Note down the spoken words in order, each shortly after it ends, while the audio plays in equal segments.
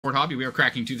Ford Hobby, we are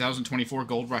cracking 2024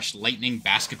 Gold Rush Lightning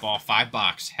Basketball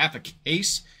 5-box. Half a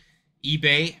case.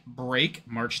 eBay break,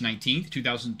 March 19th,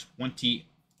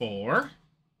 2024.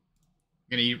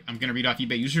 I'm gonna read off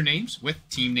eBay usernames with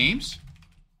team names.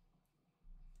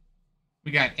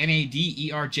 We got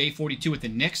NADERJ42 with the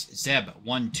Knicks,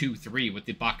 Zeb123 with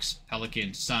the Bucks,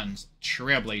 Pelicans, Suns,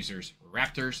 Trailblazers,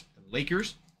 Raptors,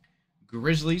 Lakers,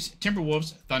 Grizzlies,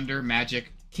 Timberwolves, Thunder,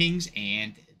 Magic, Kings,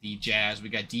 and the Jazz. We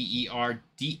got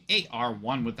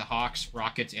DAR1 with the Hawks,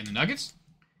 Rockets, and the Nuggets.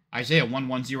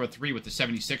 Isaiah1103 with the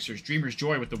 76ers. Dreamer's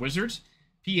Joy with the Wizards.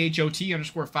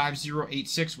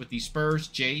 PHOT_5086 with the Spurs.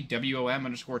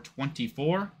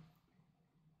 JWOM_24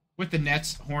 with the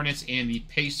Nets, Hornets, and the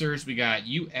Pacers. We got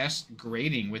US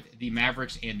Grading with the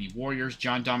Mavericks and the Warriors.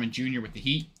 John Dahman Jr. with the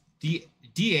Heat.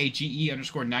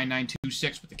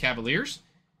 DAGE_9926 with the Cavaliers.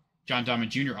 John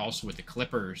Dahman Jr. also with the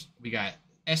Clippers. We got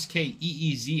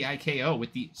SKEEZIKO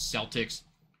with the Celtics.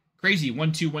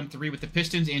 Crazy1213 with the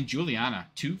Pistons, and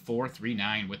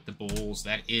Juliana2439 with the Bulls.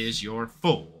 That is your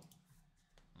full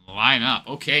lineup.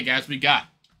 Okay, guys, we got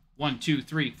 1, 2,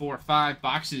 3, 4, 5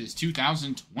 boxes.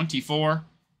 2024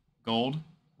 Gold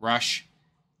Rush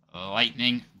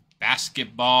Lightning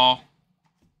Basketball.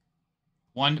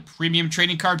 One premium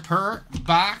trading card per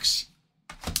box.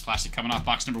 Plastic coming off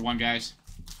box number 1, guys.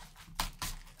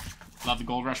 Love the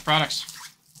Gold Rush products.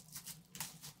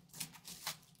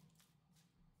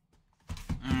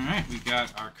 Alright, we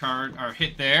got our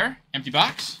hit there. Empty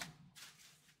box.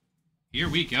 Here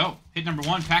we go. Hit number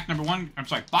 1, pack number 1. I'm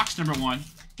sorry, box number 1.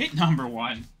 Hit number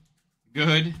 1.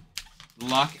 Good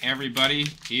luck, everybody.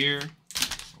 Here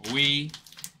we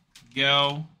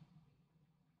go.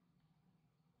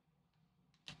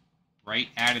 Right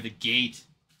out of the gate.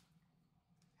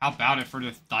 How about it for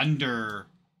the Thunder?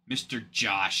 Mr.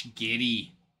 Josh Giddey.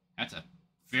 That's a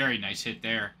very nice hit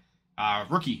there.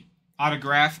 Rookie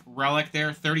autograph relic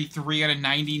there. 33 out of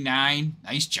 99.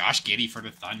 Nice Josh Giddey for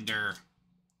the Thunder.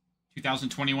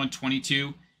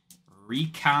 2021-22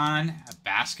 Recon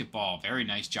Basketball. Very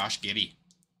nice Josh Giddey.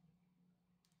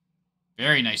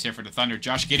 Very nice there for the Thunder.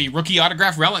 Josh Giddey, rookie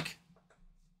autograph relic.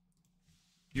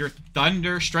 Your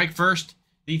Thunder strike first.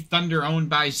 The Thunder owned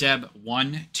by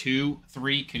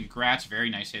Zeb123. Congrats. Very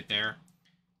nice hit there.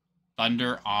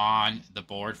 Thunder on the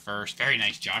board first. Very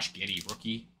nice Josh Giddey,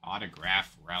 rookie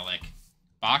autograph relic.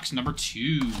 Box number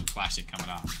 2, plastic coming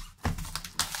off.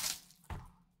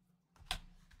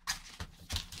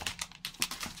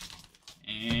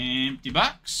 Empty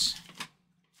box.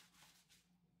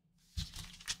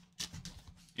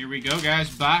 Here we go,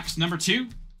 guys. Box number 2.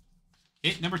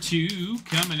 Hit number 2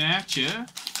 coming at you.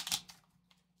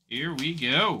 Here we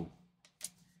go.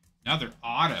 Another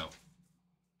auto.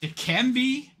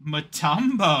 Dikembe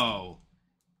Mutombo.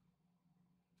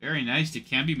 Very nice,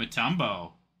 Dikembe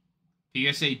Mutombo.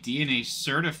 PSA DNA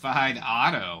certified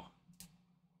auto.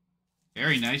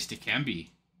 Very nice, Dikembe.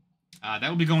 That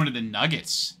will be going to the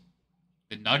Nuggets.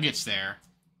 The Nuggets there.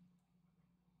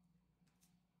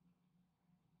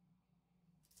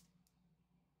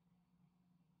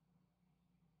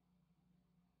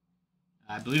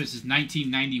 I believe this is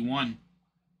 1991.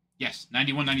 Yes,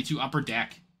 91-92 Upper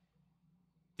Deck.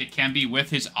 Dikembe with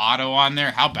his auto on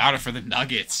there. How about it for the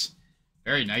Nuggets?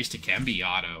 Very nice Dikembe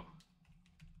auto.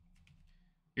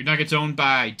 Your Nuggets owned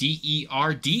by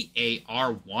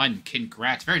DERDAR1.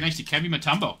 Congrats. Very nice Dikembe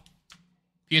Mutombo.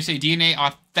 PSA DNA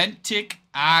authentic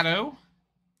auto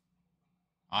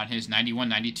on his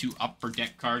 91-92 Upper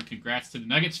Deck card. Congrats to the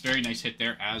Nuggets. Very nice hit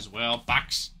there as well.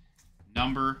 Box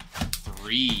number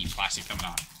 3. Plastic coming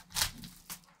off.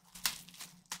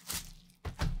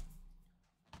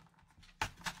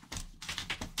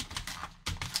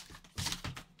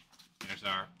 There's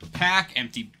our pack.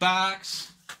 Empty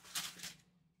box.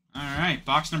 Alright,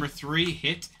 box number 3.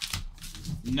 Hit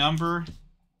number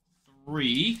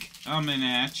 3. Coming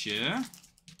at you.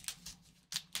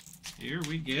 Here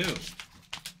we go.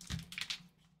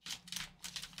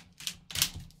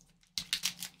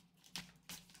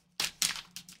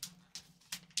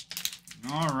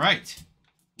 All right,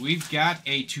 we've got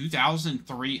a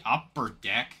 2003 Upper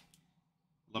Deck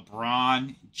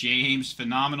LeBron James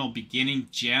Phenomenal Beginning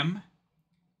Gem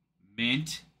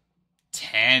Mint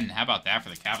 10. How about that for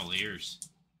the Cavaliers?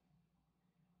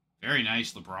 Very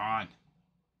nice, LeBron.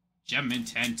 Gem Mint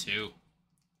 10 too.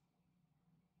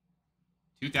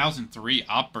 2003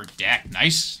 Upper Deck.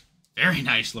 Nice. Very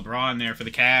nice LeBron there for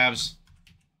the Cavs.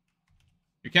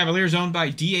 Your Cavaliers owned by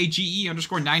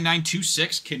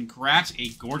DAGE_9926. Congrats, a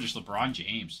gorgeous LeBron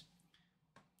James.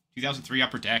 2003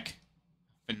 Upper Deck.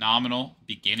 Phenomenal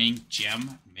Beginning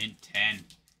Gem Mint 10.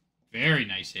 Very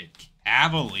nice hit.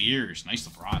 Cavaliers. Nice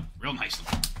LeBron. Real nice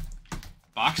LeBron.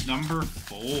 Box number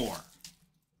 4.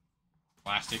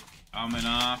 Plastic coming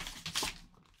off.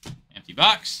 Empty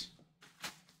box.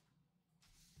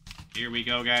 Here we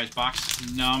go, guys.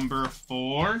 Box number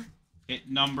 4. Hit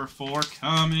number 4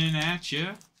 coming at you.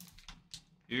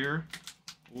 Here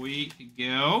we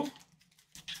go.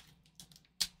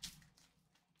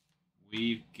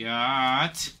 We've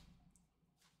got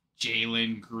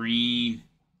Jalen Green.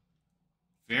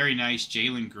 Very nice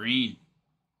Jalen Green.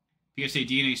 PSA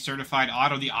DNA certified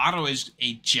auto. The auto is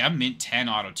a Gem Mint 10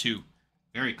 auto, too.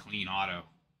 Very clean auto.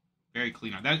 Very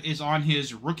clean auto. That is on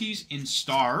his Rookies in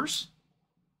Stars.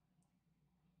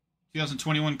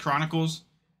 2021 Chronicles.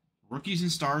 Rookies in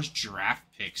Stars draft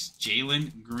picks.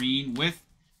 Jalen Green with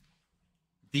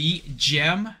the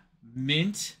Gem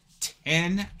Mint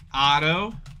 10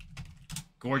 auto.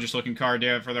 Gorgeous looking card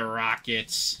there for the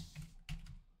Rockets.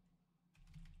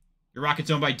 Your Rockets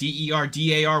owned by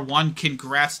DER1.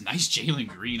 Congrats. Nice Jalen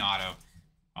Green auto.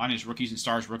 On his Rookies and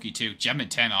Stars rookie, too. Gem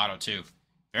Mint 10 auto, too.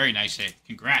 Very nice hit.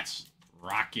 Congrats,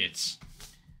 Rockets.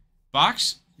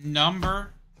 Box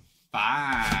number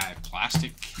 5.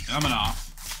 Plastic coming off.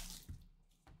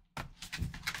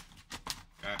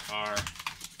 Got our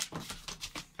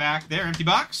pack there. Empty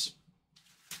box.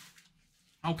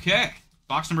 Okay.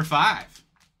 Box number 5.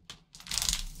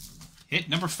 Hit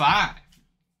number 5.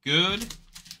 Good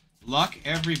luck,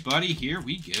 everybody. Here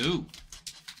we go.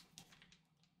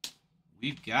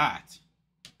 We've got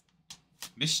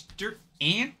Mr.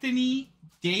 Anthony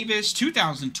Davis,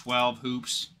 2012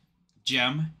 Hoops,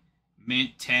 Gem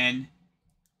Mint 10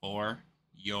 for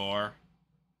your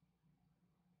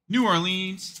New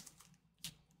Orleans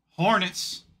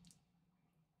Hornets.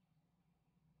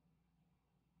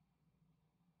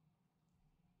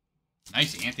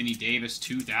 Nice Anthony Davis,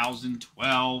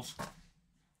 2012.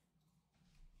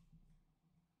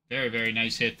 Very, very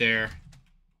nice hit there.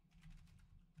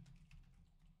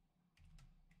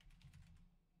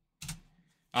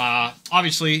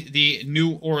 Obviously, the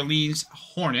New Orleans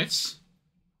Hornets.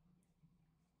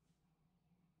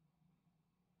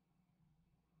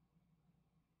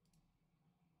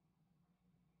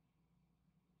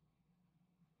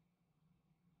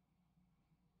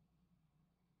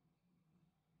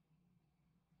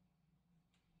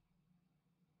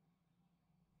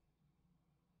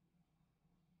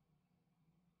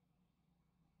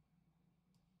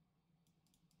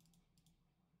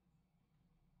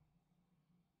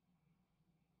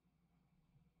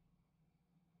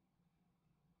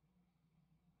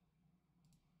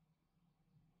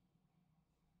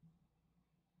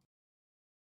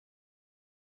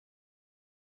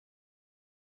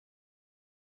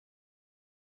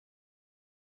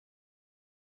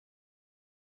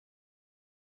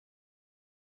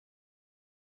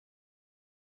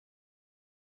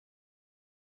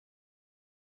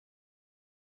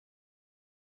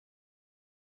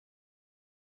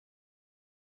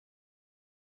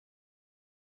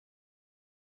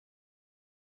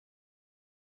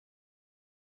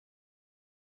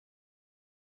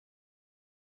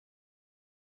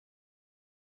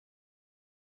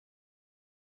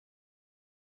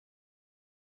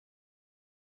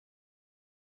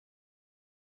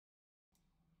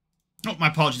 Oh, my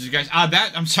apologies, you guys.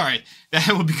 I'm sorry. That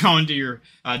will be going to your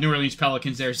New Orleans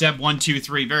Pelicans there.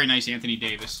 Zeb123. Very nice Anthony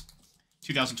Davis.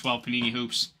 2012 Panini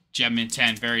Hoops. Gem Mint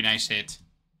 10. Very nice hit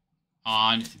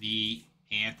on the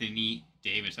Anthony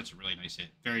Davis. That's a really nice hit.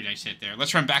 Very nice hit there.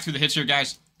 Let's run back through the hits here,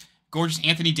 guys. Gorgeous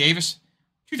Anthony Davis.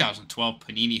 2012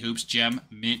 Panini Hoops. Gem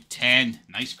Mint 10.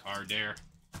 Nice card there.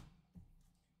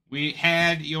 We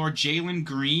had your Jalen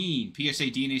Green.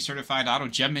 PSA DNA certified auto.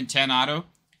 Gem Mint 10 auto.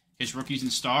 His Rookies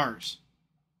and Stars.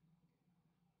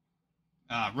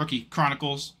 Rookie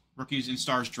Chronicles. Rookies and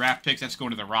Stars draft picks. That's going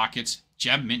to the Rockets.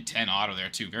 Gem Mint 10 auto there,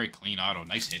 too. Very clean auto.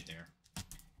 Nice hit there.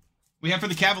 We have for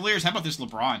the Cavaliers, how about this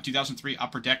LeBron? 2003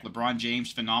 Upper Deck LeBron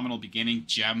James. Phenomenal beginning.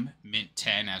 Gem Mint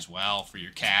 10 as well for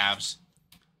your Cavs.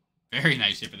 Very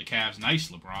nice hit for the Cavs. Nice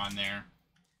LeBron there.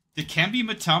 Dikembe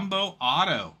Mutombo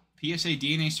auto. PSA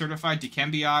DNA certified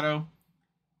Dikembe auto.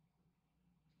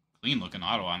 Clean looking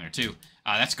auto on there, too.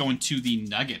 That's going to the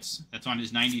Nuggets. That's on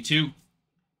his 92.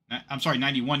 I'm sorry,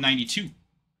 91-92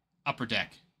 Upper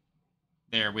Deck.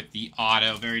 There with the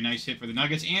auto. Very nice hit for the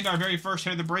Nuggets. And our very first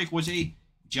hit of the break was a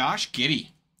Josh Giddey.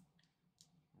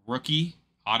 Rookie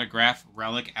autograph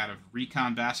relic out of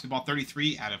Recon Basketball.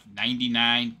 33 out of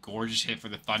 99. Gorgeous hit for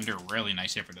the Thunder. Really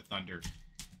nice hit for the Thunder.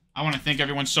 I want to thank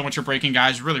everyone so much for breaking,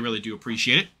 guys. Really, really do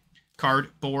appreciate it.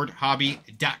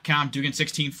 Cardboardhobby.com.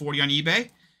 Dugan1640 on eBay.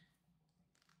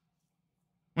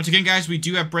 Once again, guys, we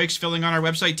do have breaks filling on our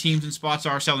website. Teams and spots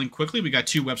are selling quickly. We got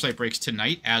 2 website breaks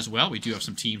tonight as well. We do have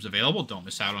some teams available. Don't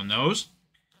miss out on those.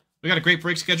 We got a great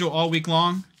break schedule all week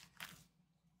long.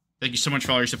 Thank you so much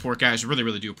for all your support, guys. Really,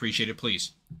 really do appreciate it.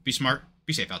 Please be smart,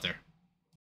 be safe out there.